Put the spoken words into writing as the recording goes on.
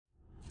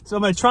So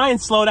I'm going to try and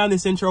slow down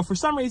this intro. For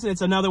some reason, it's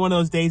another one of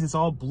those days. It's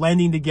all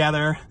blending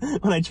together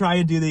when I try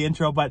and do the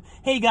intro. But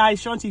hey guys,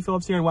 Sean T.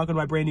 Phillips here, and welcome to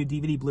my brand new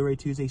DVD Blu-ray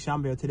Tuesday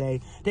Sean video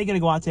today. Today going to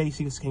go out today,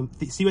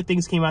 see what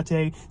things came out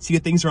today, see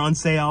what things are on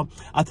sale.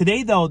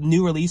 Today though,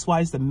 new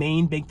release-wise, the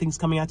main big things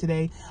coming out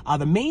today.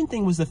 The main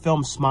thing was the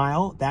film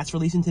Smile. That's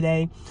releasing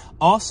today.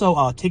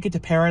 Also, Ticket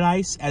to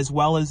Paradise, as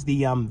well as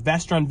the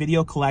Vestron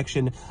video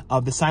collection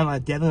of the Silent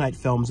Night, Deadly Night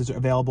films is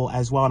available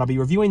as well. And I'll be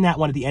reviewing that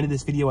one at the end of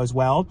this video as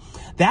well.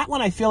 That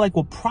one I feel like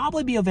will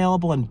probably be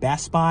available in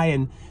Best Buy,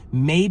 and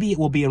maybe it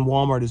will be in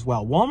Walmart as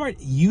well. Walmart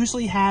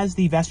usually has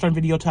the Vestron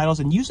video titles,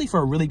 and usually for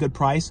a really good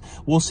price.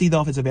 We'll see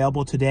though if it's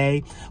available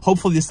today.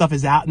 Hopefully this stuff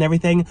is out and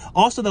everything.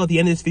 Also though, at the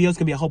end of this video, it's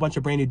gonna be a whole bunch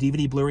of brand new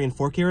DVD, Blu-ray, and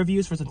 4K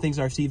reviews for some things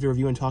I received to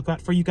review and talk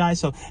about for you guys.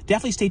 So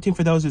definitely stay tuned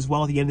for those as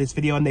well at the end of this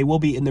video, and they will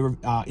be in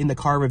the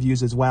car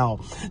reviews as well.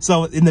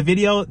 So in the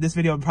video, this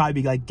video will probably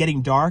be like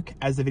getting dark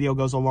as the video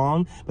goes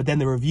along, but then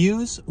the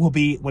reviews will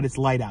be when it's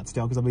light out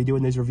still, because I'll be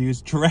doing these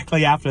reviews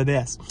directly after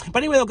this. But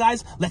anyway though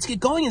guys, let's get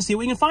going and see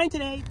what we can find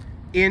today.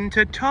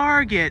 Into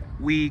Target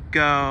we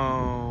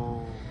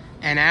go.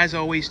 And as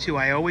always too,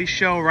 I always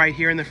show right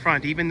here in the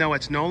front, even though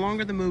it's no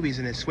longer the movies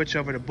and it's switched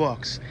over to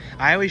books.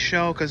 I always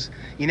show, because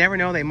you never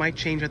know, they might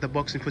change out the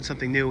books and put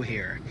something new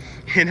here.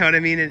 You know what I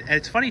mean? And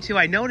it's funny too,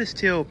 I noticed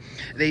too,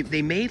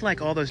 they made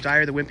like all those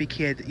Diary of the Wimpy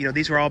Kid, you know,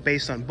 these were all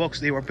based on books.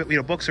 They were, you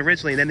know, books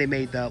originally, and then they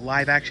made the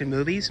live action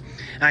movies.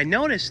 And I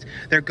noticed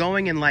they're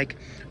going in like,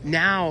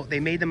 now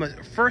they made them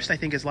first I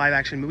think as live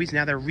action movies,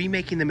 now they're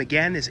remaking them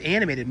again as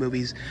animated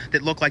movies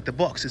that look like the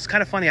books. It's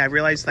kind of funny. I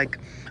realized, like,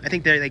 I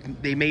think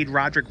they made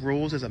Roderick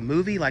Rules as a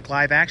movie, like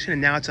live action,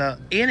 and now it's a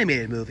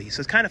animated movie.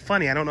 So it's kind of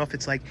funny. I don't know if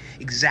it's like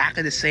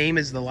exactly the same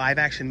as the live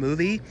action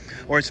movie,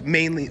 or it's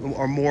mainly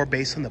or more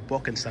based on the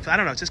book and stuff. I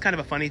don't know. It's just kind of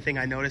a funny thing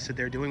I noticed that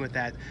they're doing with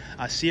that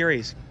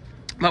series.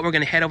 But we're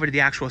going to head over to the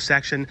actual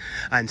section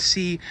and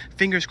see,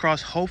 fingers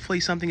crossed, hopefully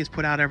something is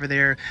put out over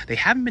there. They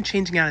haven't been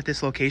changing out at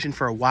this location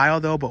for a while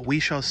though, but we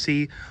shall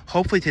see.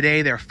 Hopefully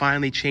today they'll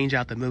finally change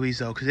out the movies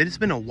though, because it's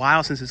been a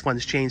while since this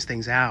one's changed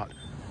things out.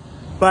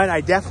 But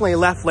I definitely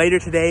left later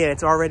today, and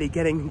it's already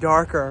getting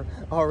darker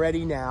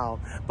already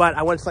now. But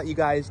I want to let you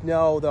guys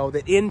know, though,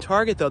 that in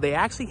Target, though, they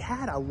actually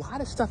had a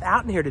lot of stuff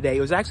out in here today. It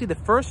was actually the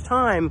first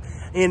time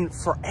in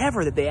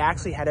forever that they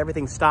actually had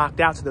everything stocked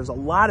out. So there was a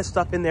lot of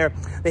stuff in there.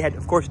 They had,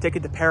 of course,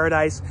 Ticket to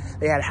Paradise.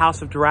 They had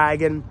House of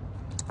Dragon,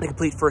 the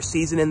complete first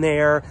season in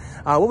there.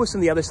 What was some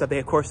of the other stuff? They,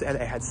 of course,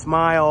 they had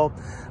Smile.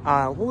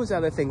 What was the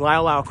other thing?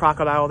 Lyle,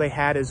 Crocodile they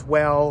had as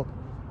well.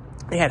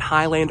 They had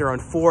Highlander on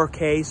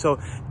 4K, so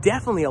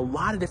definitely a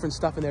lot of different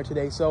stuff in there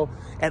today. So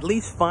at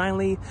least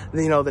finally,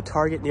 you know, the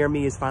Target near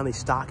me is finally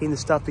stocking the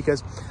stuff,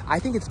 because I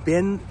think it's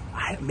been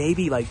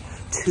maybe like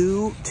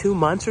two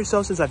months or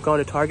so since I've gone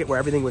to Target where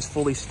everything was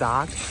fully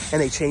stocked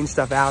and they changed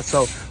stuff out.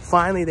 So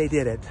finally they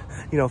did it,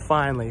 you know,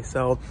 finally.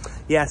 So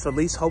yeah, so at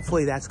least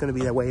hopefully that's going to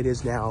be the way it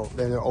is now.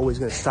 Then they're always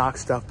going to stock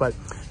stuff, but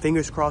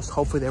fingers crossed,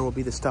 hopefully there will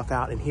be the stuff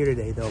out in here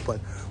today though.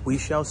 But we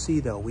shall see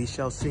though, we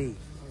shall see.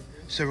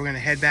 So we're going to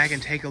head back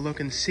and take a look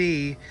and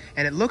see.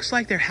 And it looks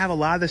like they have a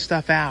lot of the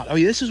stuff out. Oh,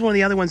 yeah, this is one of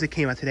the other ones that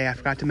came out today. I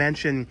forgot to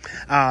mention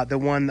the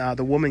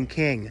Woman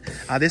King.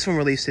 This one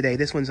released today.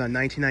 This one's on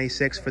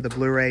 $19.96 for the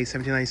Blu-ray,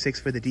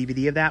 $17.96 for the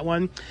DVD of that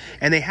one.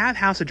 And they have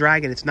House of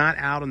Dragon. It's not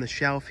out on the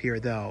shelf here,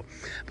 though.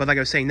 But like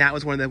I was saying, that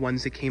was one of the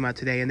ones that came out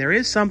today. And there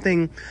is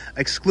something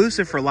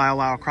exclusive for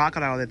Lyle,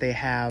 Crocodile that they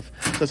have.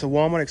 So it's a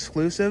Walmart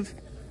exclusive,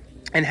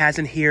 and has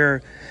in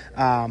here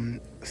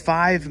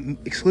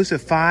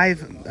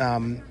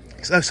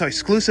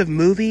exclusive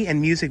movie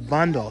and music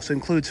bundle. So it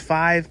includes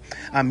 5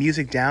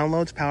 music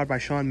downloads powered by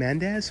Shawn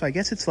Mendes. So I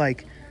guess it's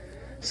like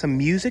some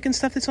music and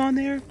stuff that's on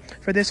there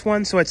for this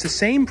one. So it's the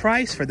same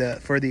price for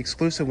the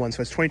exclusive one.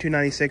 So it's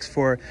 $22.96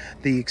 for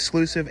the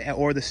exclusive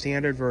or the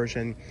standard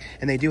version.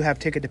 And they do have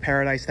Ticket to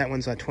Paradise. That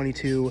one's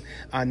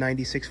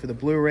 $22.96 for the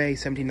Blu-ray,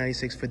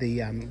 $17.96 for the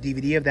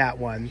DVD of that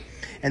one.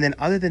 And then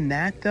other than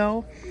that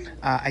though,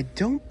 I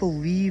don't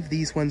believe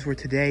these ones were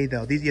today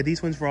though.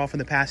 These ones were all from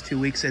the past 2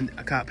 weeks and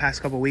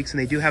past couple weeks. And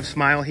they do have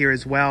Smile here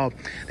as well.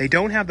 They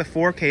don't have the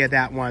 4K of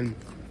that one,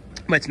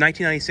 but it's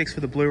 $19.96 for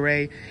the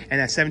Blu-ray,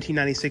 and that's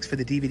 $17.96 for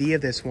the DVD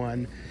of this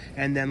one.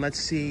 And then let's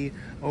see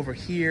over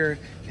here,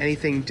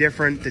 anything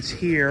different that's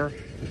here.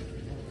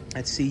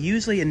 Let's see,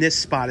 usually in this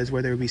spot is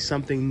where there would be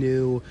something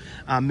new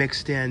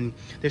mixed in.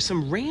 There's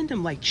some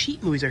random like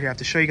cheap movies over here I have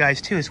to show you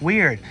guys too. It's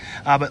weird.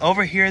 But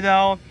over here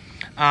though,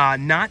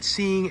 not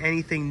seeing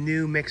anything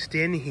new mixed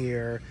in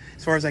here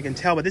as far as I can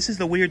tell. But this is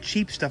the weird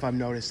cheap stuff I'm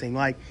noticing.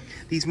 Like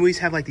these movies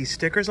have like these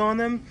stickers on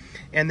them,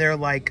 and they're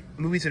like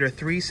movies that are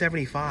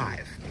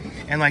 $3.75,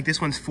 and like this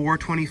one's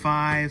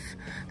 $4.25.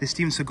 The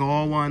Steven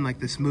Seagal one, like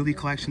this movie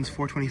collection's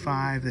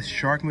 $4.25. This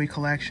shark movie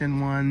collection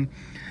one,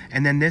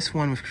 and then this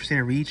one with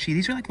Christina Ricci.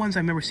 These are like ones I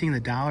remember seeing in the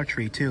Dollar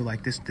Tree too.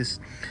 Like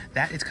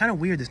that. It's kind of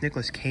weird. This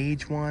Nicolas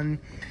Cage one,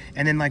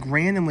 and then like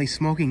randomly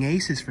Smoking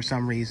Aces for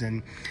some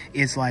reason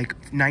is like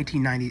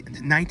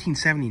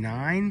 $19.79,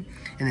 and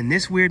then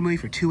this weird movie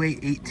for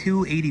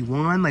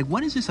 $2.81. Like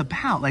what is this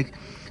about? Like,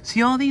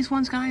 see all these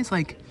ones, guys?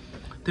 Like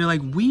They're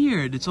like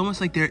weird. It's almost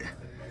like they're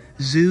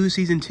Zoo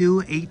season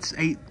 2, like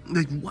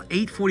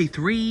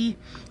 843,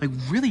 like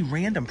really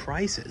random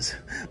prices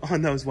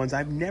on those ones.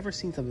 I've never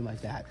seen something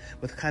like that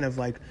with kind of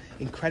like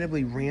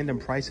incredibly random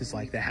prices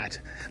like that.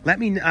 Let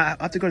me, I'll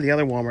have to go to the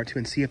other Walmart too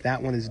and see if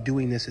that one is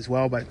doing this as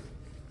well, but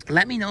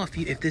let me know if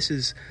this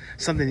is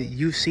something that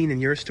you've seen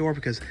in your store,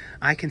 because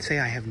I can say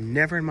I have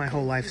never in my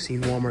whole life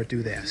seen Walmart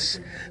do this,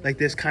 like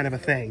this kind of a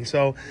thing.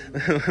 So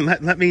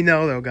let me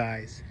know though,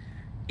 guys.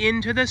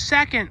 Into the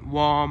second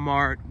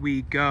Walmart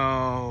we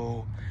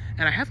go.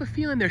 And I have a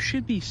feeling there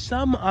should be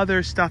some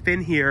other stuff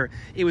in here.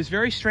 It was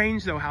very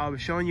strange though how I was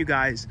showing you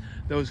guys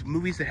those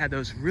movies that had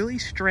those really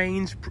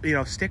strange, you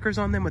know, stickers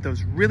on them with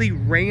those really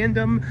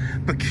random,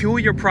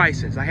 peculiar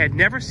prices. I had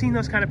never seen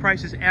those kind of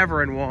prices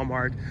ever in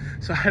Walmart.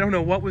 So I don't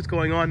know what was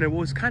going on there. What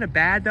was kind of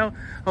bad though,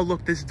 oh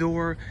look, this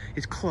door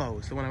is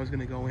closed, the one I was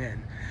gonna go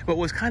in. But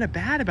what was kind of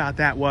bad about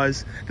that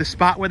was the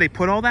spot where they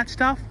put all that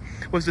stuff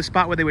was the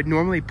spot where they would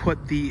normally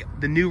put the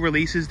new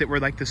releases that were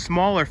like the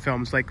smaller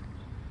films, like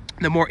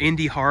the more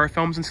indie horror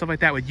films and stuff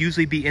like that would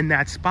usually be in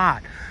that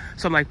spot.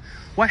 So I'm like,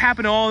 what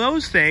happened to all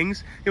those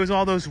things? It was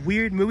all those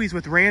weird movies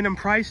with random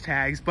price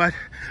tags, but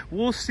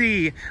we'll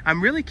see.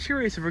 I'm really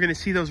curious if we're gonna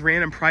see those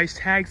random price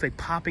tags like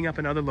popping up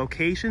in other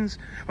locations,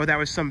 or that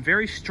was some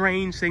very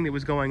strange thing that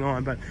was going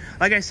on. But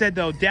like I said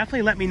though,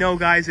 definitely let me know,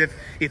 guys,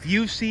 if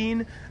you've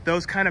seen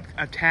those kind of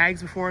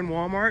tags before in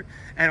Walmart,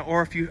 and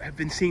or if you have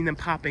been seeing them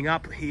popping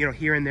up, you know,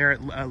 here and there,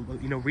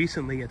 you know,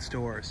 recently at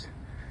stores.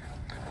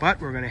 But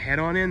we're gonna head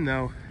on in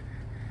though.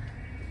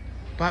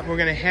 But we're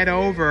gonna head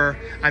over.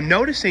 I'm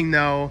noticing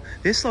though,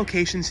 this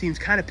location seems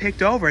kind of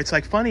picked over. It's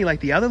like funny, like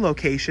the other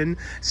location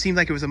seemed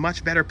like it was a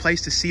much better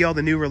place to see all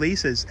the new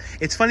releases.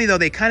 It's funny though,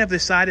 they kind of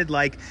decided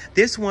like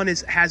this one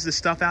has the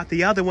stuff out,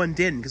 the other one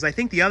didn't. Because I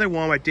think the other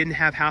Walmart didn't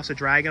have House of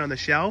Dragon on the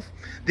shelf.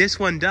 This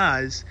one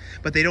does,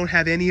 but they don't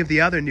have any of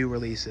the other new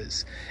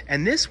releases.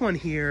 And this one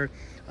here,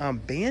 what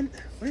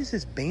is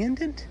this,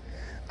 Bandit?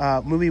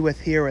 Movie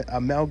with here, a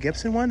Mel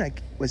Gibson one.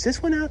 Was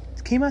this one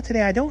came out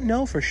today? I don't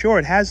know for sure.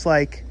 It has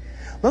like,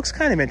 looks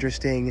kind of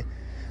interesting.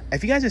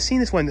 If you guys have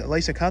seen this one,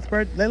 Lisa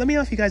Cuthbert, let me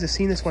know if you guys have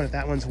seen this one, if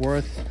that one's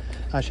worth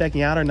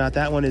checking out or not.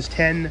 That one is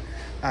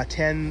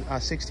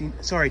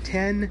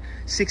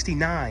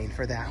 1069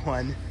 for that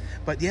one.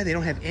 But yeah, they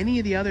don't have any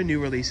of the other new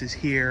releases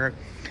here.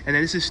 And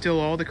then this is still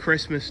all the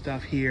Christmas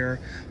stuff here.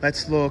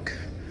 Let's look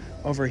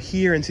over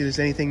here and see if there's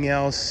anything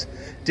else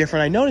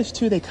different. I noticed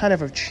too, they kind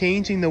of are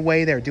changing the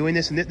way they're doing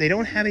this, and they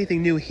don't have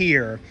anything new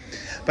here.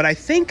 But I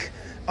think,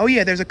 oh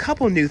yeah, there's a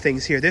couple new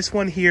things here. This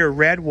one here,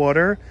 Red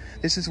Water.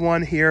 This is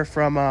one here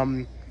from,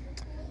 I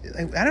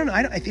don't know,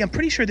 I'm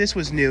pretty sure this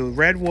was new.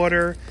 Red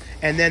Water.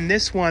 And then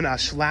this one,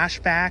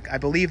 Splashback. I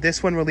believe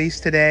this one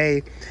released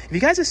today. If you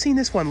guys have seen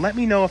this one, let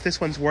me know if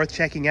this one's worth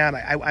checking out.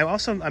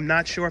 I'm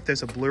not sure if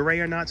there's a Blu-ray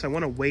or not, so I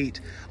want to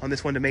wait on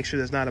this one to make sure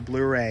there's not a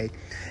Blu-ray.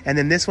 And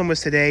then this one was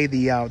today,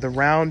 the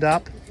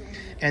Roundup.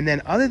 And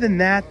then other than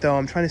that, though,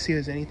 I'm trying to see if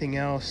there's anything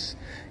else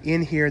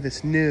in here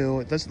that's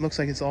new. It looks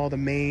like it's all the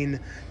main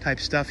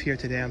type stuff here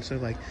today. I'm sort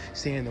of like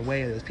staying in the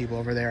way of those people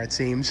over there, it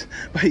seems.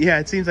 But yeah,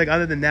 it seems like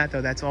other than that,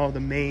 though, that's all the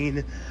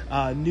main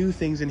new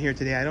things in here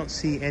today. I don't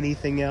see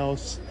anything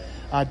else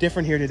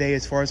different here today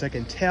as far as I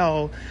can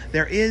tell.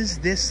 There is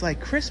this like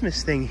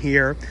Christmas thing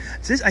here.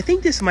 So I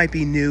think this might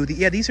be new.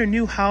 Yeah, these are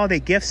new holiday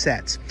gift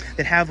sets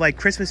that have like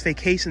Christmas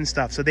Vacation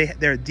stuff. So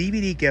they're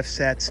DVD gift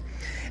sets,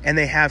 and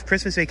they have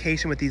Christmas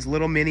Vacation with these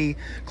little mini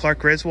Clark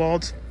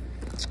Griswolds.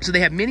 So they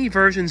have mini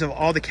versions of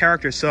all the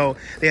characters. So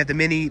they have the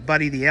mini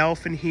Buddy the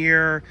Elf in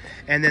here,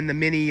 and then the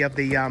mini of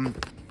the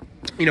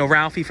you know,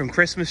 Ralphie from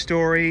Christmas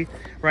Story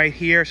right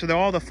here. So they're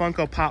all the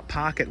Funko Pop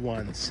Pocket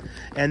ones.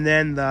 And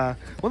then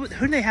who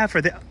do they have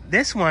for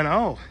this one?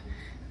 Oh,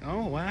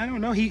 well, I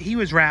don't know. He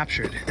was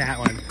raptured, that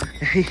one.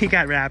 He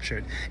got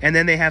raptured. And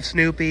then they have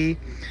Snoopy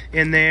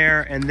in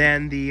there. And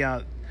then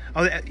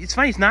oh, it's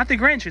funny. It's not the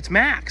Grinch. It's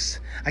Max.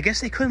 I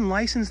guess they couldn't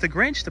license the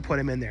Grinch to put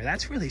him in there.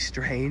 That's really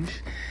strange.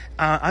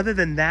 Other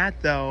than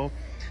that, though,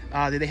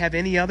 did they have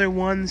any other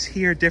ones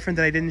here different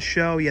that I didn't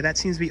show? Yeah, that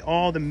seems to be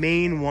all the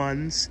main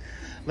ones.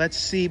 Let's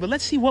see. But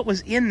let's see what was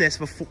in this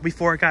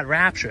before it got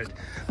raptured.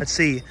 Let's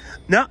see.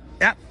 No,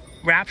 yep,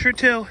 raptured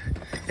too.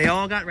 They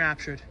all got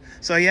raptured.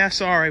 So yeah,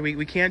 sorry,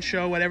 we can't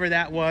show whatever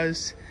that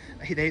was.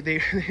 They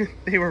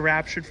were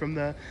raptured from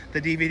the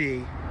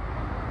DVD.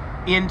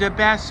 Into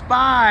Best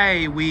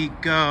Buy we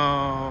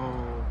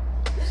go.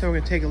 So we're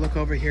going to take a look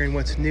over here and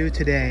what's new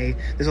today.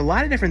 There's a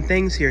lot of different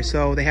things here.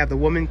 So they have the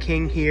Woman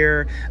King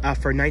here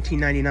for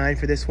 $19.99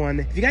 for this one.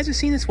 If you guys have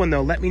seen this one,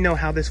 though, let me know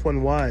how this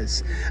one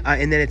was.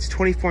 And then it's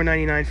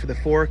 $24.99 for the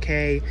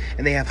 4K.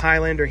 And they have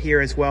Highlander here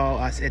as well.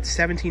 It's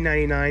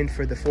 $17.99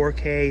 for the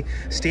 4K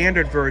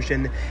standard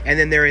version. And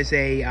then there is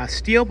a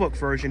Steelbook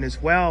version as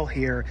well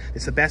here.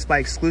 It's the Best Buy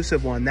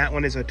exclusive one. That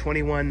one is a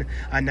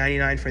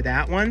 $21.99 for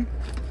that one.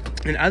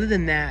 And other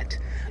than that,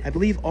 I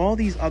believe all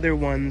these other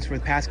ones for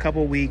the past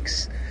couple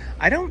weeks,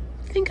 I don't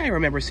think I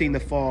remember seeing the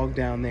Fog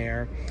down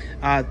there.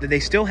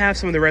 They still have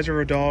some of the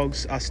Reservoir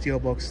Dogs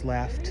Steelbooks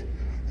left.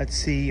 Let's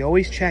see,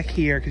 always check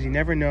here because you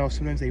never know.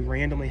 Sometimes they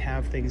randomly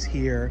have things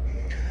here.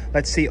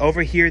 Let's see,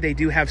 over here they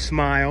do have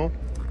Smile.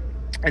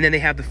 And then they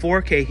have the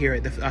 4K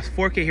here. The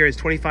 4K here is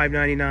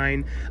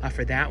 $25.99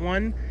 for that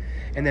one.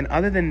 And then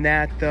other than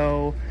that,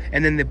 though,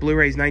 and then the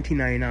Blu-ray is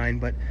 $19.99.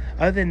 But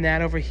other than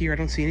that over here, I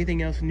don't see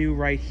anything else new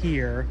right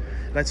here.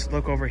 Let's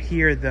look over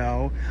here,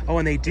 though. Oh,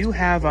 and they do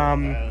have,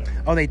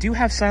 they do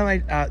have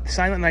Silent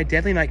Night,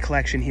 Deadly Night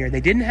collection here. They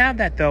didn't have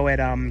that, though, at,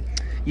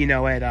 you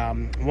know, at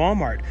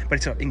Walmart, but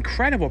it's an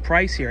incredible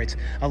price here. It's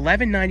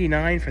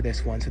 $11.99 for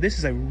this one. So this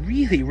is a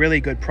really,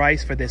 really good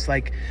price for this,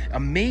 like,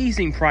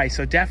 amazing price.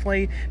 So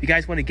definitely, if you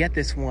guys want to get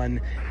this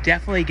one,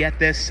 definitely get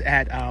this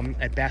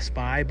at Best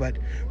Buy. But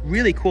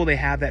really cool they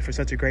have that for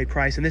such a great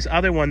price. And this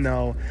other one,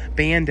 though,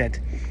 Bandit.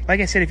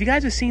 Like I said, if you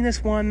guys have seen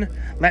this one,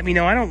 let me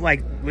know. I don't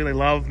like really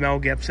love Mel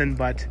Gibson,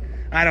 but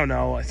I don't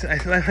know. Like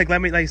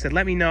I said,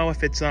 let me know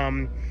if it's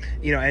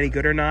you know, any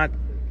good or not.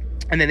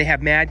 And then they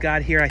have Mad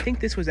God here. I think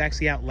this was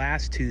actually out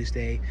last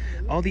Tuesday.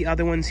 All the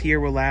other ones here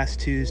were last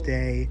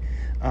Tuesday.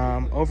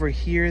 Over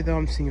here, though,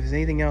 I'm seeing if there's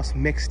anything else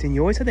mixed in.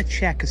 You always have to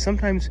check, because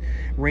sometimes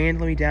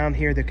randomly down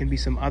here there can be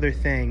some other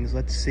things.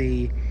 Let's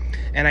see.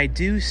 And I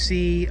do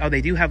see, oh,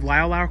 they do have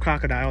Lyle,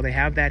 Crocodile. They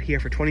have that here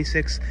for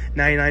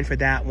 $26.99 for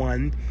that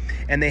one.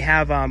 And they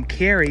have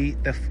Carrie,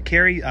 the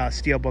Carrie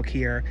Steelbook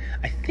here.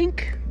 I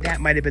think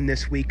that might have been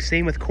this week.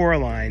 Same with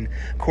Coraline.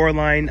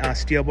 Coraline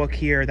Steelbook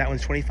here. That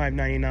one's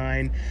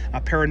 $25.99.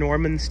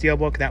 ParaNorman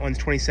Steelbook. That one's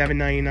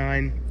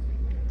 $27.99.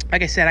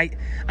 Like I said,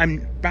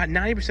 I'm about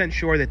 90%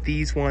 sure that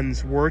these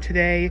ones were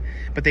today,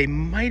 but they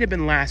might have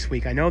been last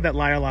week. I know that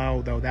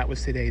Lyle, though, that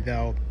was today,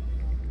 though.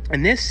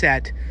 And this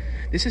set,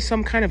 this is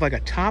some kind of like a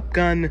Top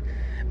Gun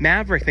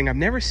Maverick thing I've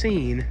never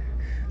seen.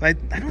 Like,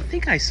 I don't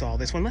think I saw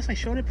this one, unless I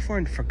showed it before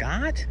and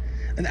forgot.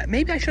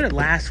 Maybe I showed it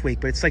last week,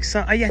 but it's like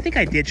some, yeah, I think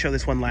I did show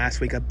this one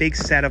last week. A big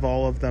set of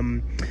all of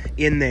them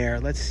in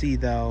there. Let's see,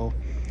 though.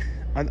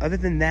 Other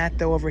than that,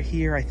 though, over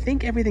here, I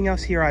think everything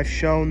else here I've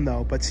shown,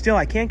 though. But still,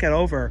 I can't get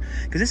over,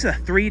 because this is a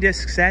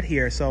 3-disc set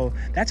here, so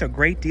that's a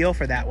great deal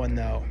for that one,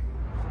 though.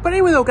 But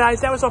anyway, though,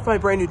 guys, that was all for my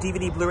brand new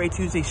DVD Blu-ray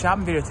Tuesday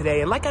shopping video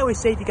today. And like I always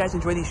say, if you guys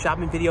enjoy these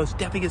shopping videos,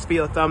 definitely give this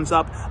video a thumbs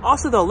up.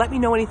 Also, though, let me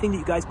know anything that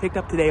you guys picked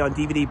up today on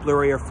DVD,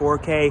 Blu-ray, or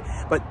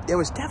 4K. But there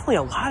was definitely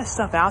a lot of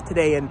stuff out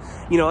today. And,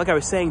 you know, like I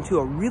was saying, too,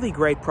 a really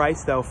great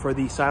price, though, for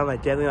the Silent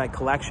Night, Deadly Night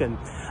collection.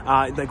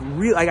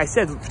 Like I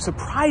said,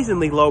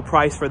 surprisingly low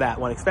price for that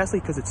one,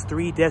 especially because it's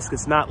 3 discs.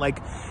 It's not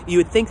like, you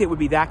would think it would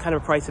be that kind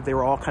of price if they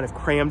were all kind of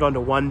crammed onto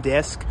one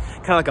disc,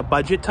 kind of like a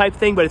budget type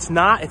thing, but it's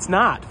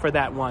not for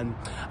that one.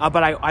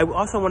 But I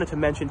also wanted to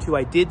mention, too,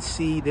 I did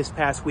see this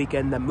past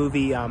weekend the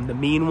movie, The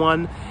Mean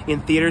One, in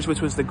theaters,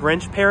 which was the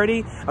Grinch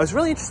parody. I was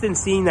really interested in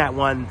seeing that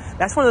one.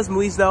 That's one of those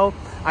movies, though,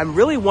 I'm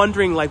really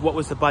wondering, like, what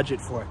was the budget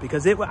for it?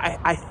 Because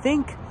I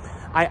think,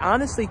 I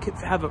honestly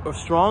have a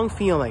strong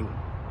feeling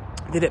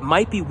that it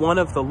might be one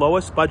of the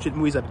lowest budget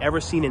movies I've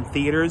ever seen in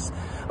theaters,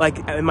 like,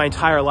 in my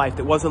entire life.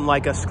 That wasn't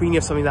like a screening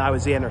of something that I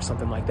was in or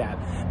something like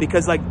that.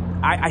 Because, like,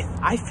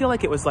 I feel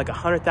like it was like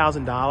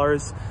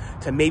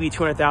 $100,000 to maybe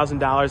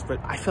 $200,000, but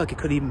I feel like it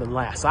could have even been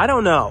less. I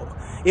don't know.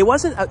 It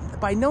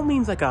wasn't by no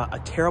means like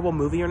a terrible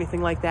movie or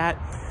anything like that.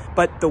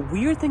 But the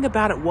weird thing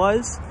about it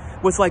was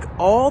like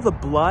all the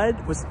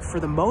blood was, for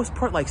the most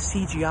part, like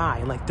CGI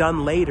and like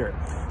done later.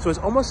 So it's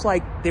almost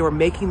like they were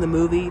making the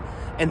movie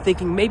and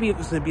thinking maybe it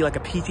was going to be like a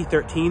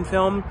PG-13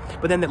 film,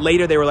 but then that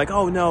later they were like,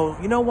 oh no,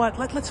 you know what?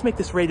 Let's make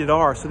this rated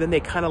R. So then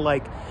they kind of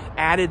like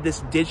added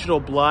this digital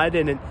blood,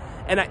 and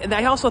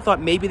I also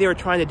thought maybe they were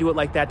trying to do it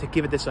like that to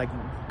give it this like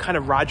kind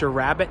of Roger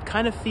Rabbit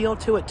kind of feel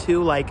to it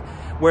too, like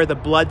where the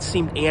blood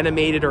seemed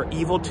animated or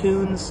evil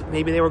toons.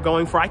 Maybe they were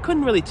going for. I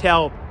couldn't really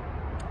tell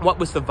what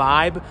was the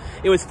vibe.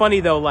 It was funny,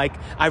 though, like,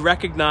 I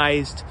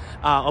recognized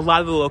a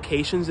lot of the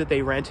locations that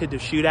they rented to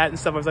shoot at and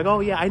stuff. I was like,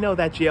 oh, yeah, I know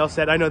that jail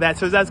set. I know that.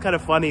 So that's kind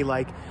of funny.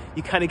 Like,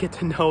 you kind of get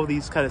to know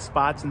these kind of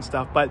spots and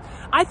stuff. But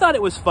I thought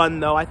it was fun,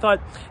 though. I thought,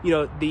 you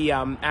know, the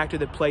actor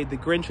that played the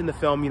Grinch in the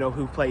film, you know,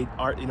 who played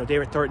Art, you know,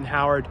 David Thornton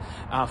Howard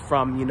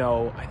from, you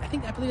know, I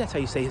believe that's how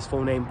you say his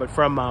full name, but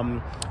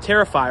from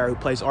Terrifier, who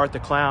plays Art the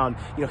Clown.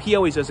 You know, he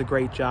always does a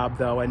great job,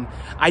 though. And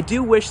I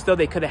do wish, though,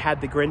 they could have had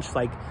the Grinch,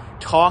 like,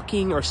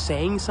 talking or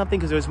saying something,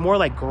 because there was more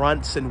like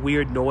grunts and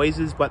weird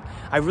noises. But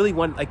I really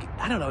want, like,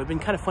 I don't know, it'd been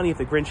kind of funny if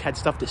the Grinch had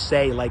stuff to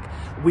say, like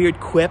weird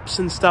quips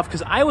and stuff,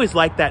 because I always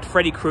like that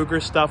Freddy Krueger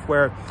stuff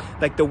where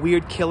like the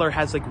weird killer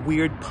has like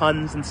weird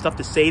puns and stuff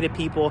to say to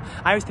people.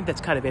 I always think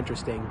that's kind of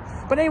interesting.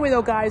 But anyway,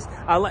 though, guys,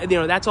 you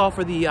know, that's all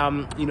for the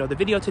you know, the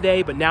video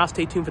today. But now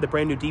stay tuned for the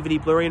brand new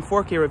DVD, Blu-ray, and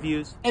 4K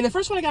reviews. And the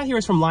first one I got here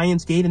is from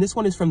Lionsgate, and this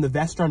one is from the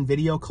Vestron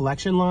Video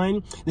Collection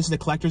line. This is the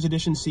Collector's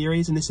Edition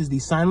series, and this is the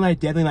Silent Night,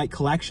 Deadly Night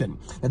collection.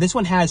 Now, this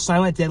one has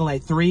Silent Night, Deadly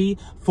Night 3,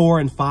 4,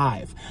 and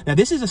 5. Now,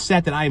 this is a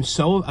set that I am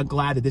so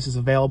glad that this is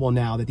available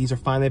now, that these are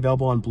finally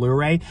available on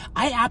Blu-ray.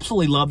 I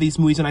absolutely love these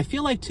movies, and I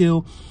feel like,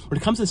 too, when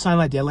it comes to Silent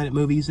Night, Deadly Night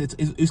movies,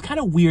 it's kind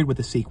of weird with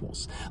the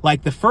sequels.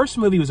 Like, the first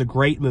movie was a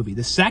great movie.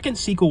 The second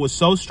sequel was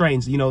so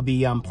strange. You know,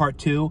 the Part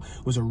 2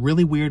 was a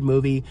really weird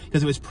movie,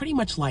 because it was pretty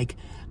much like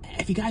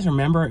if you guys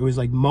remember, it was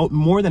like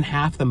more than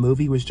half the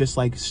movie was just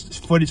like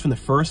footage from the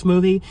first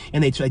movie,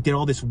 and they like did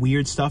all this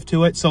weird stuff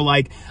to it. So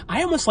like,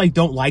 I almost like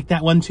don't like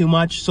that one too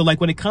much. So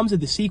like when it comes to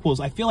the sequels,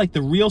 I feel like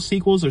the real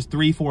sequels are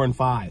 3, 4, and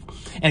 5,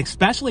 and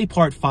especially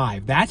part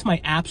 5. That's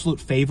my absolute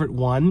favorite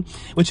one,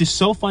 which is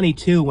so funny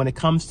too when it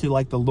comes to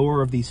like the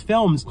lore of these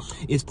films.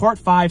 Is part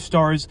 5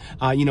 stars,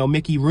 you know,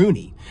 Mickey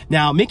Rooney.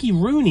 Now Mickey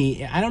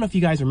Rooney, I don't know if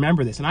you guys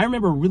remember this, and I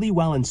remember really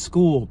well in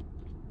school.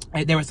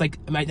 There was like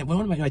my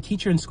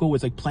teacher in school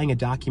was like playing a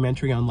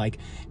documentary on like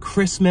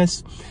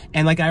Christmas,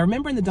 and like I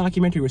remember in the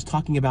documentary was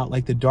talking about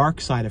like the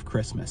dark side of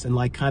Christmas and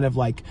like kind of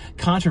like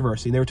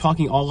controversy. They were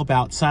talking all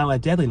about Silent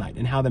Night, Deadly Night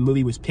and how the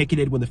movie was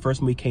picketed when the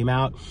first movie came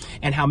out,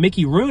 and how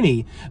Mickey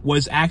Rooney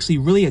was actually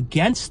really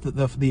against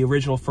the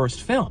original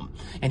first film,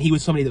 and he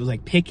was somebody that was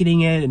like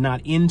picketing it and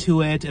not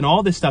into it and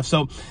all this stuff.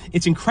 So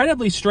it's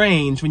incredibly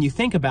strange when you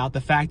think about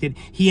the fact that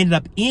he ended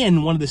up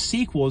in one of the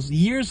sequels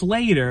years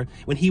later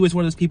when he was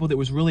one of those people that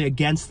was really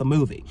against the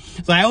movie.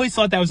 So I always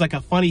thought that was like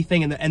a funny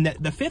thing, and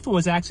the fifth one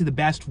was actually the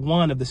best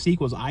one of the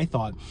sequels, I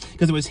thought,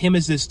 because it was him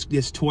as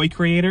this toy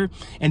creator,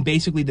 and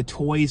basically the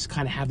toys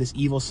kind of have this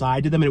evil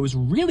side to them, and it was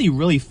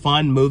really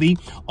fun movie.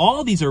 All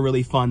of these are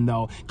really fun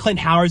though. Clint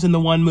Howard's in the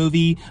one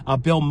movie,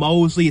 Bill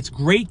Moseley. It's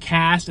great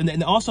cast,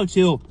 and also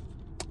too,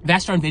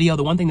 Vestron Video,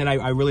 the one thing that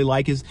I really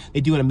like is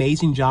they do an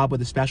amazing job with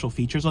the special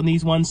features on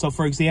these ones. So,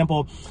 for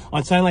example,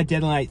 on Silent Night,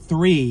 Deadly Night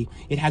 3,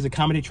 it has a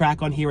comedy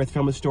track on here with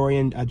film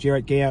historian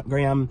Jarrett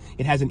Graham.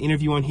 It has an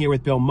interview on here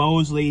with Bill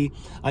Moseley,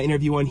 an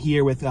interview on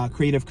here with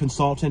creative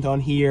consultant on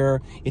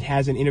here. It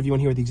has an interview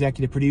on here with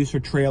executive producer,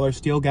 trailer,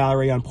 Steel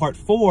Gallery. On part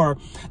 4,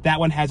 that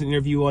one has an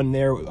interview on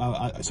there,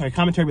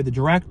 commentary with the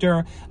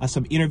director,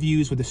 some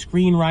interviews with the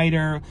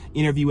screenwriter,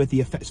 interview with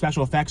the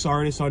special effects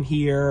artist on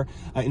here,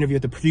 interview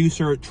with the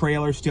producer,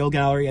 trailer, Steel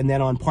Gallery, and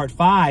then on part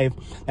 5,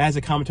 that has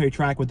a commentary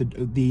track with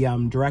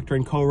the director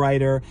and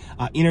co-writer,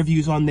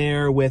 interviews on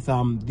there with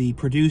the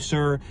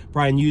producer,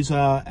 Brian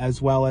Yuza,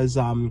 as well as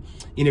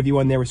interview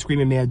on there with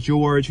Screaming Mad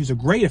George, who's a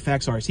great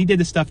effects artist. He did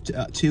this stuff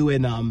too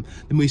in the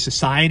movie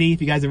Society,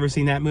 if you guys have ever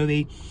seen that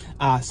movie.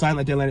 Silent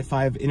Night, Deadly Night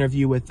 5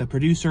 interview with the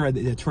producer,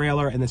 the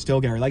trailer, and the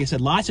Steel Gallery. Like I said,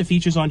 lots of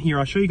features on here.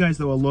 I'll show you guys,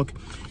 though, a look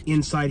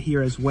inside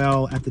here as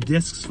well at the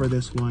discs for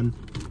this one.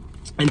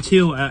 And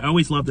two, I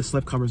always love the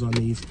slip covers on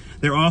these.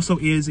 There also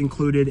is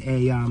included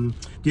a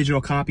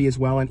digital copy as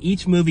well, and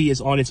each movie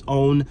is on its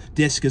own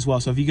disc as well.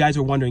 So if you guys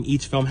are wondering,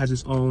 each film has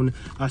its own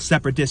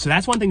separate disc. So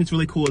that's one thing that's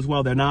really cool as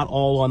well. They're not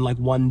all on like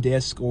one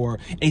disc or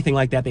anything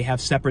like that. They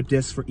have separate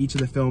discs for each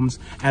of the films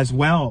as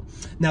well.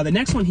 Now the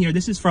next one here,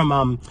 this is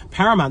from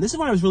Paramount. This is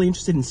one I was really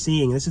interested in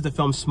seeing. This is the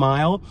film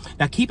Smile.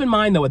 Now keep in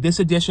mind though, with this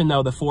edition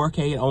though, the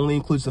 4K, it only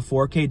includes the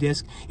 4K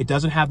disc. It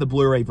doesn't have the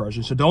Blu-ray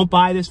version. So don't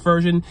buy this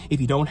version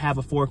if you don't have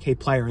a 4K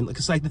player. And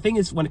because like the thing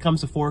is, when it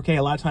comes to 4K,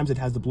 a lot of times it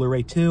has the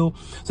Blu-ray too.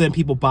 So then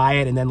people buy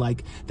it and then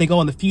like think,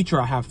 oh, in the future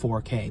I'll have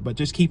 4K. But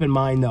just keep in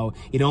mind though,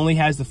 it only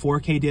has the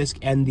 4K disc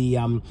and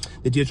the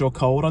digital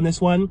code on this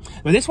one.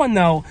 But this one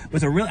though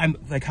was a real, I'm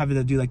like having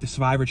to do like the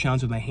Survivor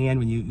challenge with my hand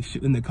when you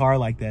shoot in the car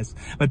like this.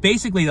 But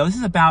basically though, this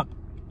is about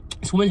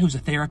this woman who's a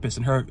therapist,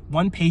 and her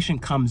one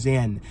patient comes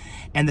in,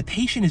 and the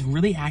patient is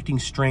really acting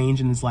strange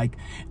and is like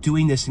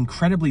doing this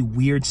incredibly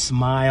weird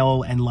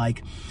smile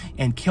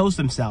and kills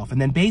himself.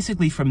 And then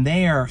basically from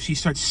there, she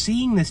starts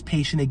seeing this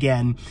patient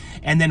again,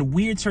 and then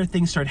weird sort of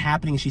things start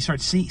happening. She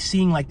starts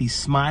seeing like these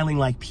smiling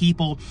like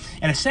people.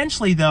 And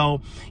essentially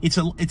though, it's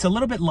a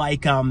little bit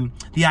like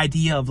the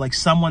idea of like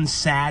someone's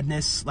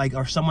sadness, like,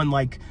 or someone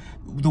like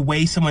the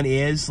way someone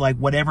is, like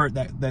whatever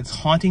that's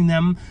haunting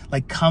them,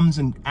 like comes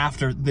in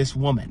after this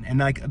woman. And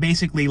like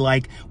basically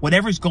like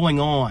whatever's going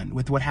on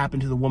with what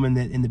happened to the woman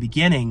that in the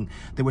beginning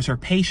that was her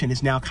patient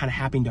is now kind of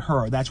happening to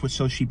her. That's what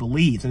so she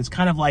believes. And it's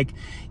kind of like,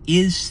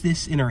 is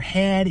this in her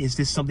head? Is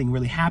this something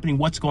really happening?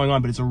 What's going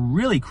on? But it's a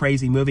really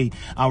crazy movie.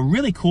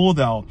 Really cool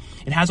though.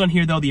 It has on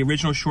here though the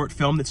original short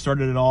film that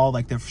started it all,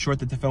 like the short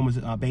that the film was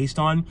based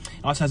on.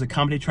 It also has a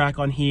comedy track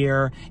on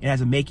here. It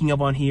has a making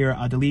of on here,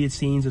 deleted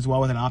scenes as well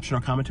with an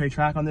optional commentary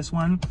track on this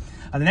one.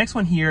 The next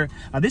one here,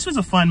 this was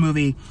a fun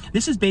movie.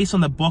 This is based on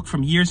the book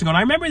from years ago, and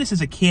I remember this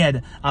as a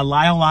kid,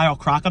 Lyle,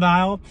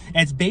 Crocodile. And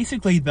it's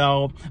basically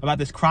though about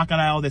this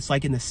crocodile that's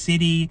like in the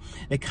city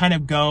that kind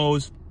of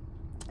goes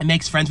and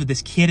makes friends with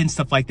this kid and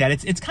stuff like that.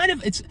 It's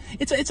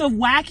a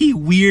wacky,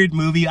 weird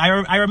movie.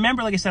 I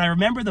remember, like I said, I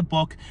remember the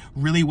book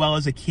really well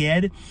as a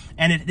kid.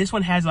 And this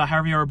one has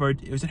Javier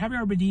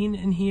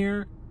Bardem in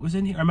here? Was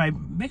in here? Am I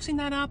mixing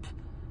that up?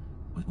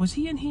 Was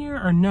he in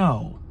here or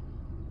no?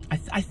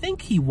 I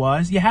think he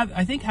was. Yeah,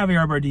 I think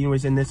Javier Bardem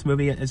was in this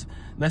movie. Yeah,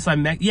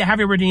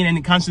 Javier Bardem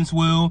and Constance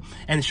Wu.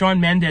 And Shawn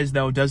Mendes,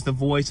 though, does the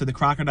voice of the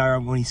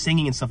crocodile when he's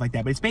singing and stuff like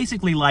that. But it's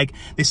basically like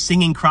this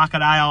singing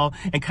crocodile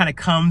and kind of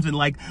comes and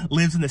like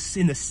lives in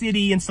the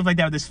city and stuff like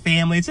that with his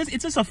family. It's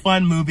just a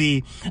fun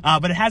movie.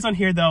 But it has on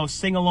here, though,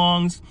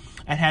 sing-alongs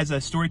It has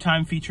a story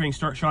time featuring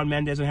Shawn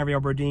Mendes and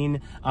Javier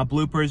Bardem,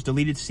 bloopers,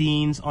 deleted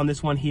scenes on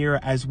this one here,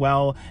 as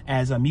well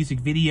as a music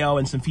video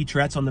and some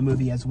featurettes on the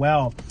movie as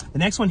well. The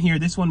next one here,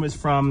 this one was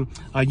from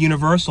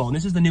Universal, and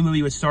this is the new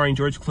movie with starring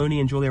George Clooney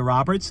and Julia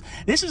Roberts.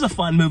 This is a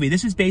fun movie.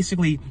 This is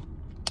basically,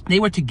 they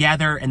were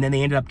together and then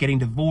they ended up getting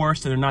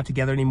divorced, so they're not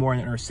together anymore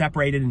and are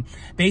separated. And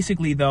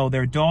basically, though,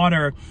 their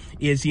daughter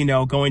is, you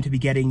know, going to be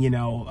getting, you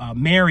know,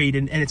 married.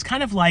 And it's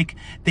kind of like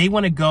they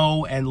want to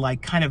go and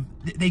like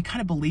they kind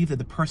of believe that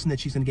the person that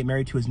she's going to get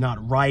married to is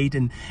not right.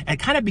 And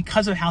kind of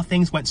because of how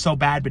things went so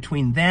bad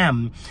between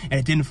them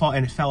and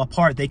it fell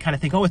apart, they kind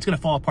of think, oh, it's going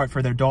to fall apart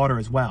for their daughter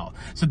as well.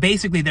 So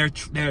basically, they're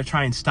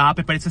trying to stop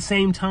it. But at the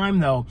same time,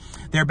 though,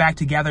 they're back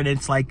together and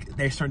it's like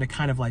they're starting to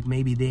kind of like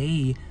maybe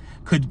they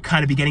could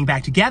kind of be getting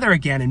back together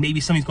again, and maybe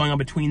something's going on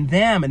between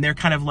them, and they're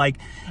kind of like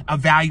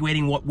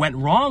evaluating what went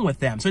wrong with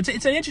them. So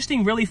it's an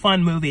interesting, really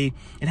fun movie.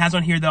 It has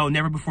on here, though,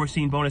 never before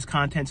seen bonus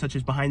content such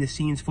as behind the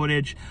scenes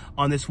footage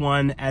on this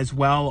one as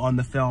well on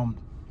the film.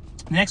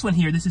 The next one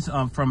here, this is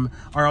from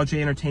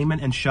RLJ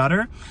Entertainment and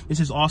Shudder. This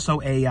is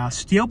also a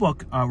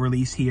Steelbook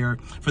release here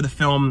for the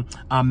film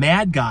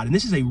Mad God. And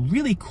this is a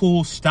really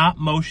cool stop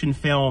motion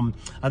film.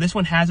 This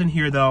one has in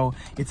here, though,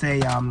 it's a,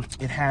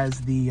 it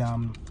has the,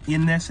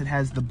 in this, it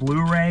has the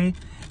Blu-ray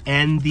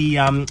and the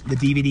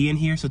DVD in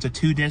here. So it's a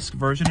 2-disc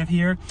version of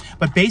here.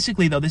 But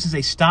basically, though, this is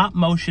a stop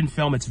motion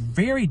film. It's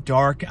very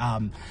dark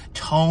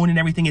tone and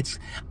everything. It's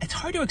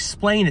hard to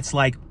explain. It's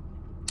like,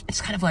 it's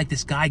kind of like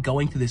this guy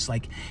going through this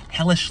like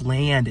hellish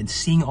land and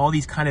seeing all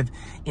these kind of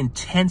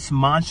intense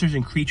monsters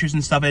and creatures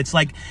and stuff. And it's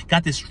like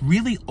got this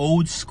really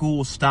old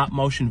school stop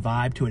motion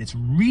vibe to it. It's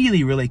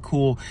really, really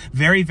cool.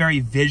 Very, very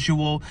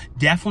visual.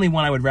 Definitely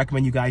one I would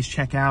recommend you guys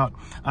check out.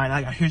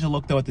 Here's a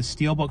look though at the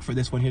Steelbook for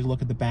this one. Here's a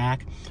look at the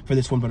back for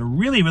this one, but a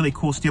really, really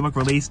cool Steelbook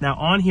release. Now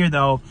on here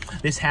though,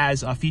 this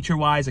has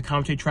feature-wise a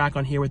commentary track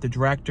on here with the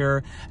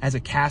director, has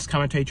a cast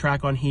commentary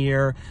track on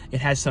here.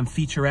 It has some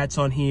featurettes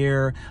on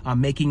here,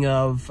 making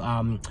of,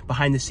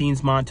 behind the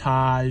scenes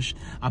montage,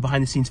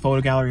 behind the scenes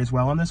photo gallery as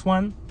well on this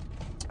one.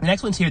 The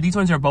next ones here, these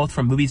ones are both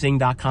from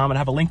moviezing.com, and I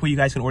have a link where you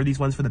guys can order these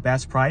ones for the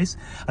best price.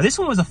 This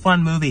one was a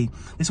fun movie.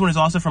 This one is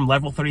also from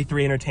Level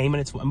 33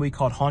 Entertainment. It's a movie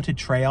called Haunted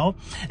Trail.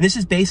 And this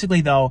is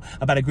basically, though,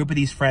 about a group of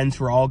these friends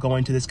who are all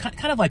going to this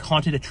kind of like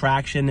haunted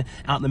attraction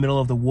out in the middle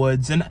of the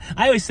woods. And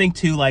I always think,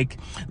 too, like,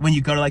 when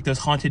you go to, like, those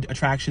haunted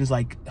attractions,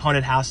 like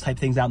haunted house type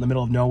things out in the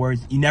middle of nowhere,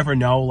 you never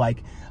know,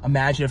 like,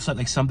 imagine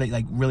if something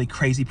like really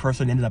crazy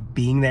person ended up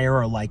being there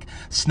or like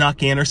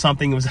snuck in or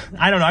something. It was,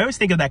 I don't know. I always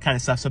think of that kind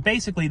of stuff. So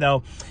basically,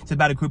 though, it's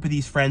about a group of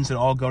these friends that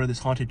all go to this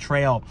haunted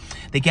trail.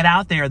 They get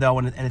out there, though,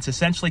 and it's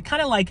essentially kind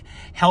of like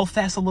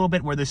Hellfest a little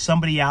bit, where there's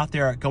somebody out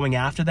there going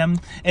after them.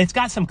 And it's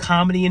got some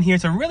comedy in here.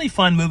 It's a really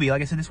fun movie.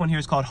 Like I said, this one here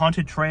is called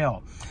Haunted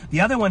Trail.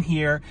 The other one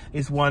here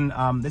is one,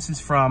 this is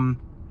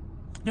from,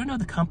 I don't know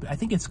the company. I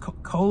think it's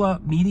Aloha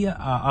Media,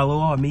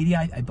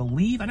 I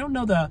believe. I don't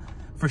know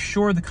for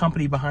sure the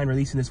company behind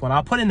releasing this one.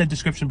 I'll put in the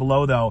description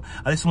below, though.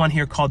 This one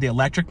here called The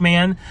Electric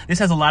Man. This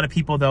has a lot of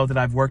people, though, that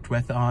I've worked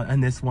with on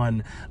this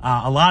one.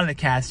 A lot of the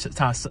cast,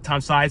 Tom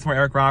Sizemore,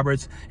 Eric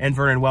Roberts, and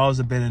Vernon Wells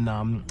have been in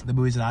the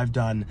movies that I've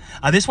done.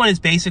 This one is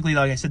basically,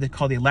 like I said, they're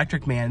called The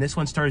Electric Man. This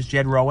one stars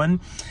Jed Rowan,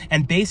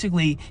 and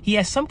basically he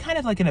has some kind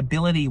of like an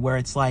ability where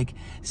it's like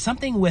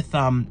something with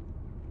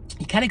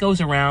he kind of goes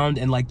around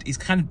and like he's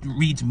kind of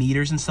reads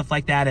meters and stuff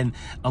like that, and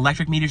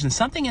electric meters, and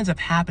something ends up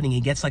happening.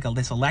 He gets like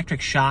this electric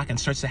shock and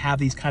starts to have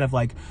these kind of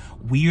like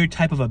weird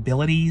type of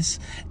abilities,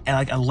 and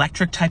like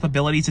electric type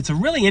abilities. It's a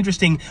really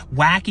interesting,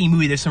 wacky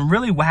movie. There's some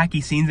really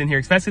wacky scenes in here,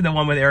 especially the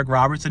one with Eric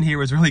Roberts in here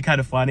was really kind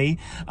of funny.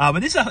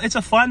 But it's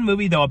a fun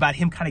movie, though, about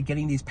him kind of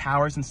getting these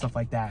powers and stuff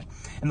like that.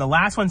 And the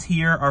last ones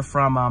here are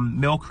from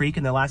Mill Creek,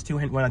 and the last two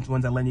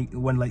ones I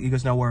let you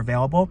guys know were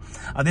available.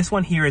 This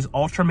one here is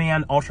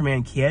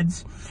Ultraman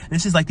Kids.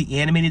 This is like the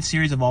animated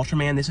series of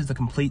Ultraman. This is the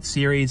complete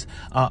series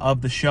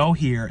of the show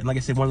here. And like I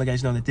said, want to let you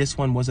guys know that this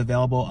one was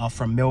available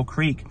from Mill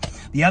Creek.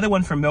 The other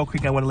one from Mill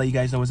Creek I want to let you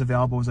guys know was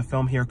available was a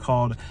film here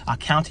called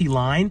County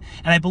Line.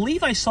 And I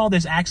believe I saw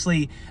this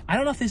actually, I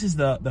don't know if this is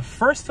the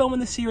first film in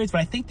the series, but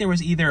I think there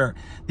was either,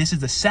 this is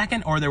the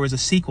second or there was a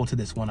sequel to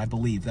this one, I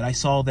believe, that I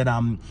saw that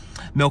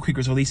Mill Creek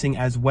was releasing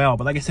as well.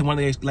 But like I said, I want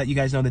to let you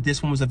guys know that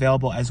this one was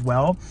available as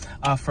well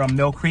from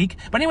Mill Creek.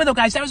 But anyway, though,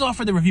 guys, that was all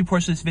for the review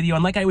portion of this video.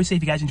 And like I always say,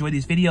 if you guys enjoy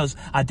these videos,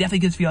 definitely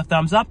give this video a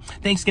thumbs up.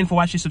 Thanks again for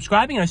watching and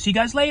subscribing, and I'll see you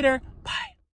guys later.